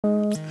Got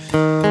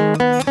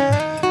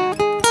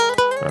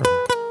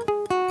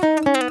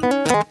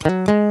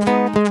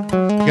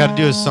to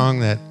do a song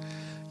that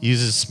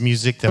uses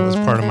music that was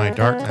part of my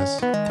darkness,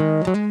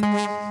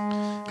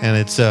 and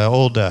it's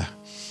old.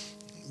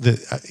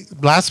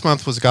 Last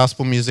month was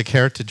Gospel Music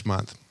Heritage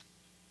Month,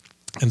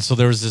 and so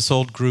there was this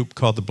old group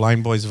called the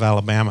Blind Boys of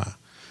Alabama.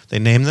 They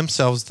named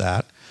themselves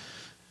that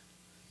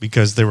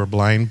because they were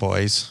blind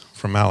boys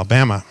from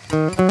Alabama.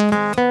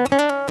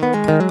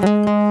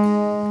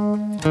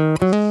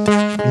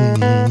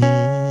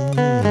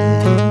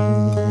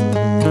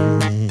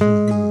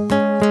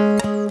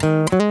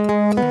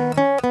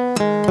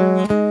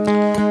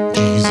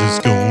 Jesus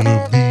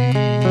gonna be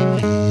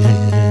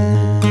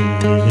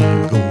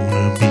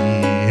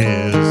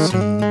here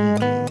soon.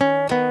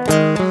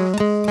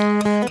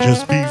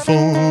 Just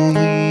before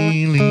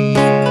we leave,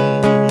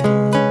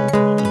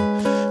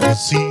 we'll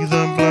see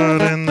the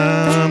blood and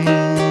the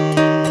moon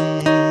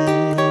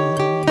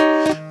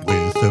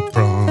with the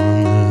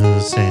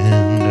promise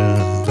and a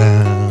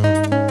vow.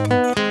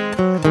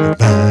 The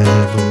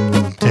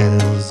Bible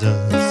tells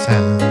us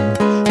how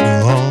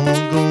we're all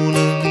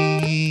gonna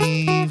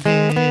leave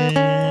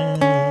here,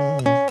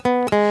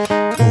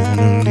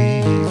 gonna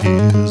leave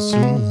here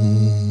soon.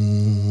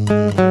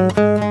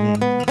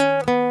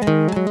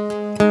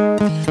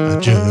 I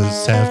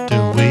just have to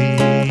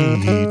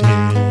wait here,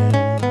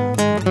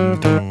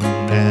 don't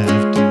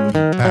have to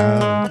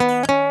pout.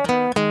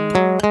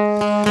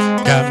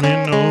 Got me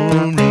no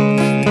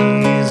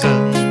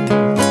reason,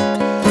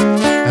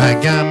 I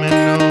got me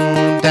no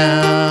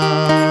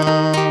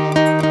doubt.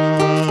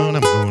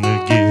 I'm gonna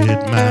get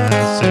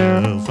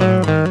myself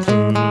unfurled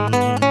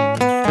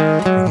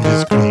from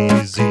this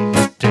crazy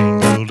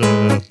tangled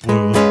up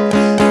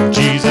world.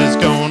 Jesus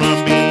gonna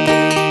be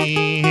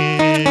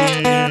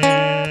here,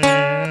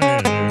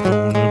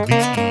 gonna be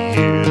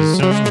here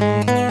soon.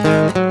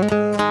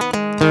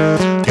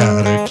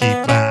 Gotta keep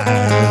my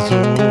eyes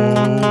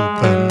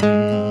open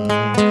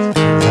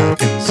so I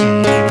can see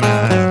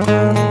my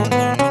home.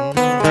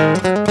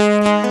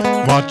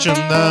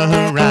 Watching the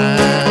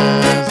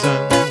horizon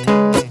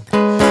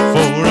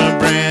for a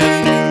brand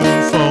new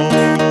foe.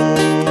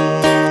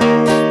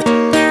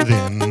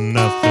 Then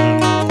nothing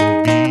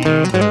will be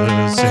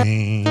the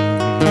same.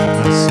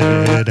 I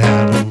said,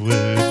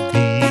 hallowed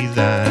be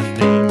thy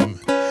name.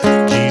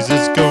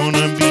 Jesus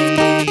gonna be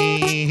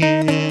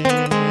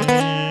here,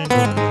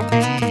 gonna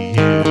be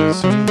here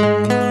soon.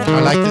 I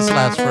like this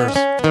last verse.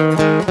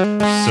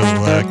 So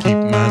I keep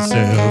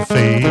myself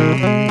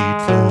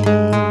faithful.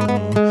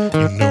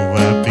 You know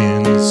I've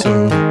been so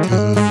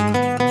good,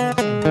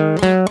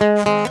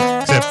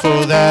 except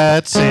for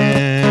that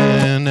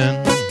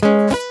sinning.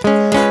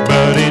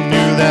 But he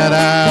knew that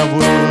I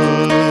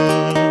would,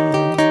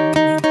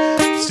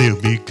 still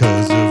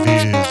because of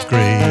his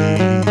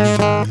grace.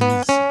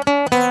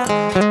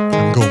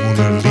 I'm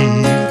gonna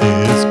leave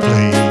this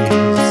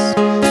place,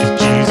 'cause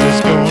Jesus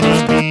gonna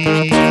be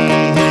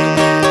here,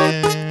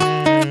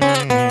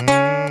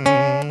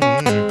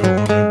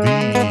 gonna be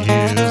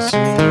here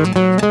soon.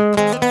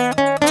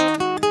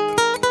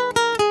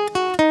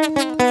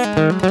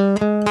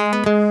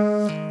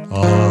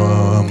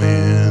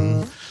 Amen.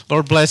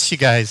 Lord bless you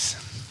guys.